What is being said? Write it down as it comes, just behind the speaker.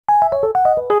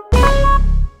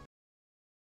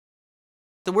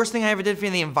The worst thing I ever did for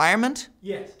the environment?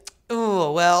 Yes.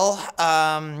 Oh, well,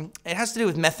 it has to do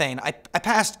with methane. I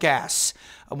passed gas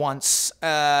once,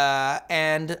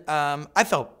 and I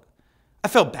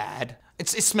felt bad. It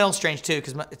smells strange too,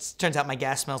 because it turns out my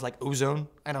gas smells like ozone.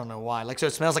 I don't know why. Like, so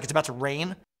it smells like it's about to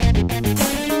rain.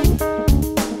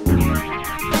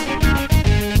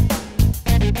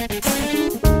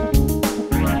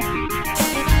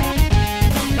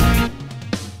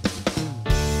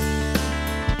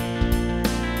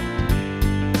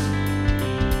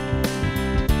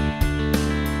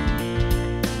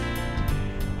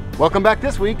 Welcome back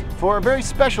this week for a very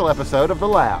special episode of The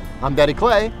Lab. I'm Daddy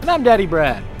Clay. And I'm Daddy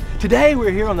Brad. Today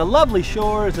we're here on the lovely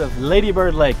shores of Lady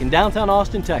Bird Lake in downtown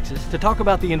Austin, Texas to talk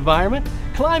about the environment,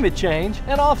 climate change,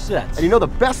 and offsets. And you know the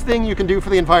best thing you can do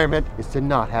for the environment is to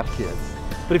not have kids.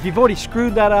 But if you've already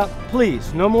screwed that up,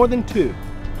 please, no more than 2.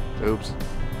 Oops,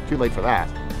 too late for that.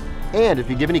 And if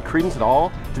you give any credence at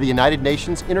all to the United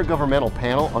Nations Intergovernmental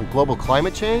Panel on Global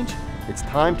Climate Change, it's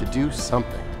time to do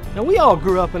something. Now, we all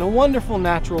grew up in a wonderful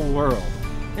natural world,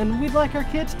 and we'd like our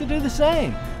kids to do the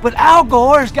same. But Al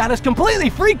Gore's got us completely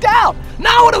freaked out.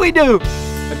 Now what do we do?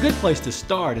 A good place to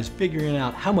start is figuring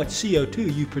out how much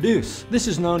CO2 you produce. This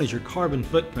is known as your carbon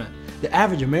footprint. The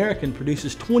average American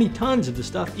produces 20 tons of the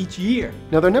stuff each year.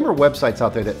 Now, there are a number of websites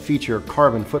out there that feature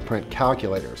carbon footprint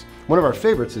calculators. One of our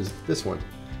favorites is this one,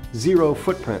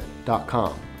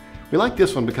 zerofootprint.com. We like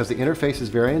this one because the interface is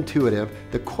very intuitive,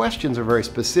 the questions are very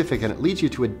specific, and it leads you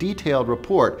to a detailed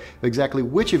report of exactly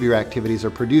which of your activities are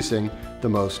producing the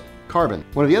most carbon.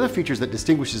 One of the other features that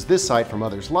distinguishes this site from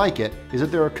others like it is that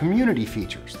there are community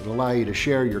features that allow you to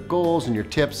share your goals and your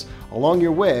tips along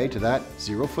your way to that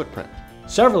zero footprint.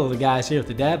 Several of the guys here at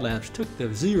the DadLabs took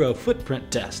the zero footprint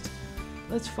test.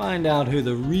 Let's find out who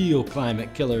the real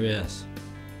climate killer is.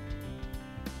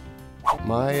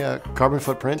 My carbon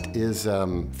footprint is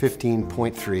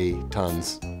 15.3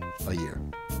 tons a year.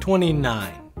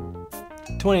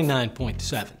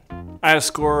 29.7. I had a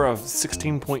score of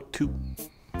 16.2.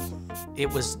 It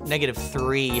was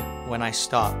 -3 when I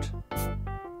stopped.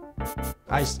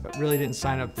 I really didn't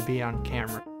sign up to be on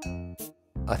camera.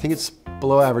 I think it's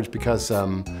below average because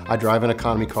I drive an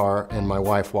economy car and my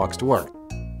wife walks to work.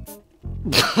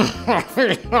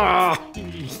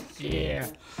 Yeah.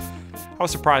 I was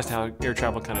surprised how air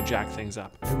travel kind of jacked things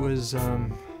up. It was,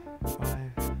 5.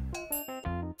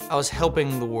 I was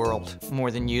helping the world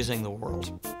more than using the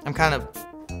world.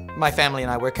 My family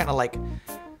and I, we're kind of like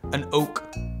an oak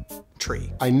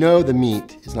tree. I know the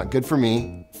meat is not good for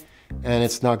me and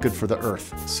it's not good for the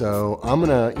earth. So I'm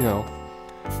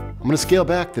gonna scale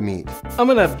back the meat. I'm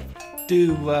gonna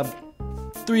do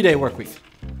 3-day work weeks.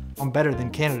 I'm better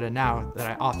than Canada now that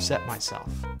I offset myself.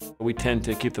 We tend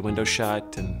to keep the windows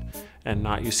shut and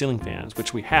not use ceiling fans,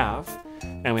 which we have.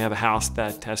 And we have a house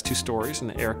that has 2 stories and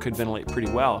the air could ventilate pretty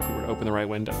well if we were to open the right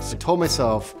windows. I told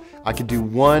myself I could do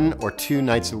 1 or 2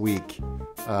 nights a week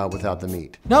without the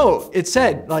meat. No, it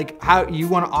said, like, how you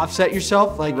want to offset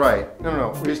yourself? Like, Right,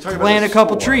 no. We're just talking about plant a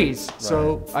couple score. trees. Right.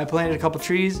 So I planted a couple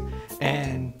trees,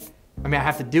 and I mean, I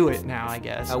have to do it now, I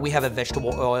guess. We have a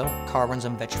vegetable oil, carbons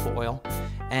and vegetable oil,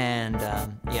 and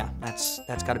yeah, that's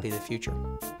got to be the future.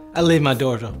 I leave my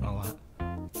doors open a lot.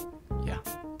 Yeah,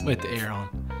 with the air on.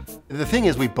 The thing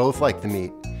is, we both like the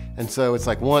meat, and so it's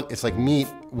like one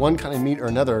kind of meat or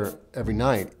another every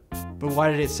night. But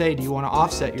why did it say, do you want to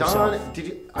offset yourself?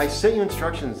 Don, I sent you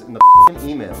instructions in the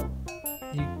email.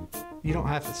 You don't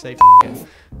have to say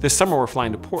This summer we're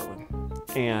flying to Portland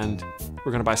and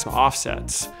we're gonna buy some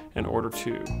offsets in order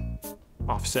to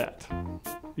offset,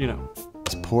 you know.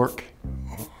 It's pork,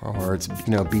 or it's,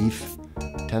 beef,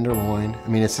 tenderloin. I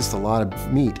mean, it's just a lot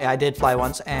of meat. I did fly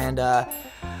once, and I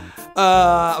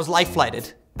was life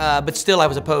flighted, but still I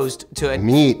was opposed to it.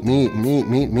 Meat.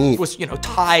 It was,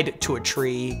 tied to a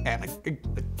tree, and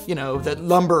the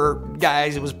lumber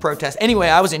guys, it was protest. Anyway,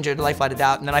 I was injured, life flighted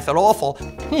out, and then I felt awful. Is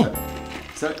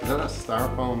that a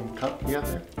styrofoam cup you got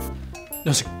there?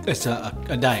 No, it's a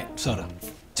diet soda.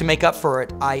 To make up for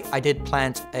it, I did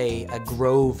plant a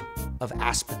grove of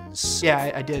aspens.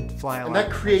 Yeah, I did fly a lot. And that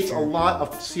creates a lot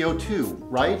of CO2,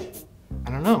 right?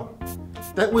 I don't know.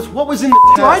 That was what was in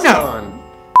the test. I know? Don.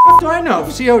 What do I know?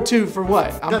 CO2 for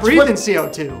what? I'm That's breathing what-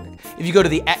 CO2. If you go to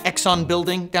the Exxon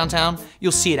building downtown,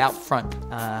 you'll see it out front.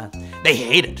 They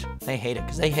hate it. They hate it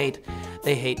because they hate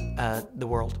the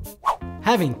world.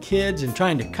 Having kids and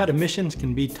trying to cut emissions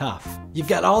can be tough. You've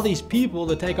got all these people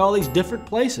to take all these different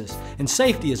places, and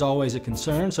safety is always a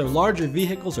concern, so larger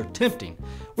vehicles are tempting.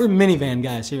 We're minivan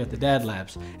guys here at the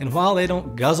DadLabs, and while they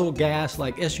don't guzzle gas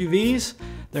like SUVs,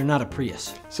 they're not a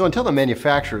Prius. So until the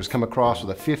manufacturers come across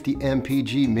with a 50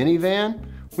 mpg minivan,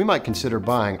 we might consider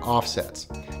buying offsets.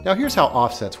 Now here's how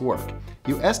offsets work.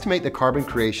 You estimate the carbon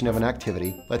creation of an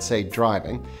activity, let's say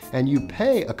driving, and you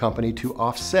pay a company to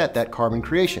offset that carbon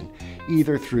creation,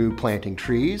 either through planting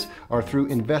trees or through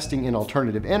investing in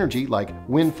alternative energy like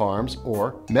wind farms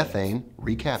or methane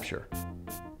recapture.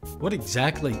 What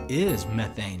exactly is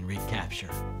methane recapture?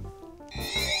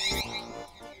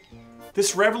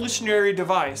 This revolutionary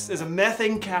device is a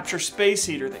methane capture space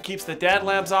heater that keeps the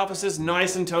DadLabs offices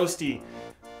nice and toasty.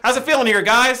 How's it feeling here,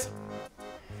 guys?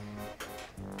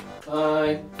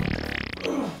 Fine.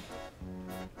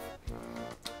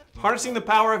 Harnessing the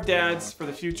power of dads for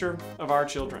the future of our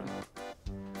children.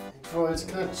 Troy, it's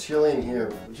kind of chilly in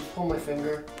here. Would you pull my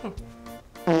finger?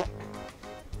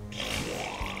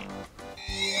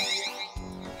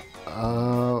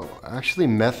 Actually,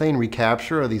 methane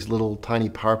recapture are these little tiny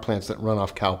power plants that run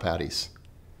off cow patties.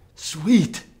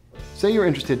 Sweet. Say you're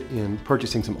interested in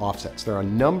purchasing some offsets. There are a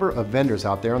number of vendors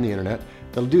out there on the internet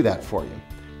that'll do that for you.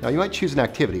 Now you might choose an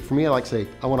activity. For me, I like to say,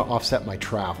 I want to offset my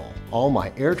travel, all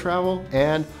my air travel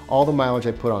and all the mileage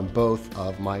I put on both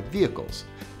of my vehicles.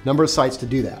 Number of sites to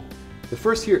do that. The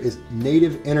first here is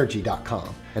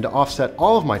nativeenergy.com. And to offset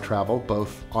all of my travel,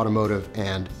 both automotive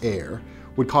and air,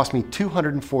 would cost me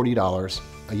 $240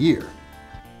 a year.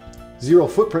 Zero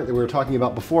Footprint that we were talking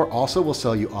about before also will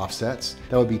sell you offsets.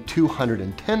 That would be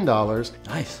 $210.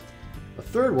 Nice. The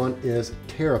third one is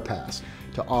TerraPass.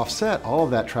 To offset all of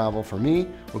that travel for me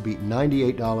would be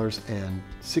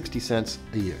 $98.60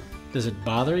 a year. Does it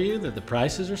bother you that the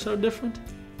prices are so different?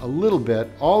 A little bit.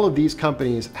 All of these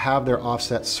companies have their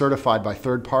offsets certified by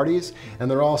third parties, and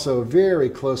they're also very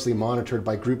closely monitored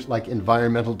by groups like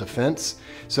Environmental Defense.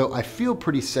 So I feel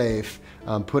pretty safe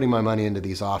putting my money into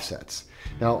these offsets.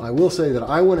 Now, I will say that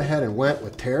I went ahead and went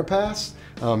with TerraPass,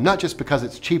 not just because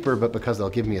it's cheaper, but because they'll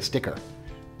give me a sticker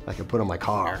I can put on my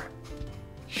car.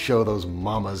 Show those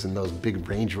mamas and those big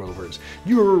Range Rovers,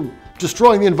 you're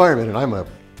destroying the environment, and I'm a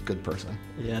good person.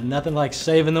 Yeah, nothing like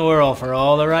saving the world for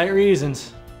all the right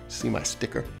reasons. See my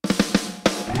sticker?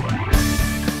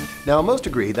 Now, most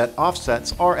agree that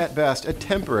offsets are at best a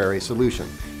temporary solution.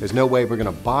 There's no way we're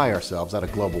going to buy ourselves out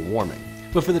of global warming.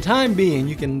 But for the time being,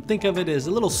 you can think of it as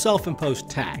a little self-imposed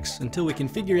tax until we can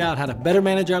figure out how to better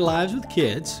manage our lives with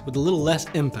kids with a little less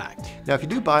impact. Now, if you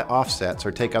do buy offsets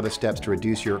or take other steps to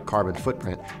reduce your carbon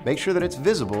footprint, make sure that it's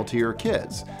visible to your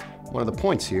kids. One of the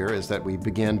points here is that we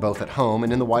begin both at home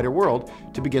and in the wider world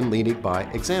to begin leading by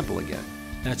example again.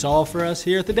 That's all for us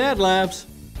here at the DadLabs.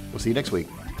 We'll see you next week.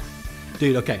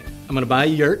 Dude, okay, I'm gonna buy a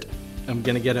yurt. I'm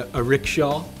gonna get a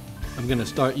rickshaw. I'm gonna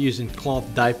start using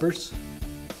cloth diapers.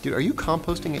 Dude, are you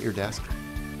composting at your desk?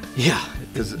 Yeah,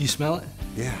 Is it- you smell it?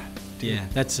 Yeah. Yeah,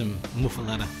 that's some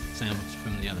muffaletta sandwich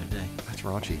from the other day. That's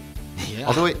raunchy. Yeah.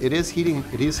 Although it is heating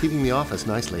the office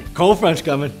nicely. Cold front's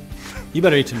coming. You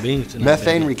better eat some beans tonight.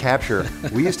 Methane baby. recapture.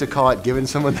 We used to call it giving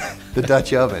someone the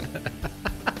Dutch oven.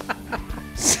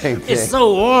 Same thing. It's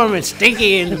so warm and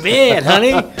stinky in the bed,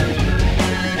 honey.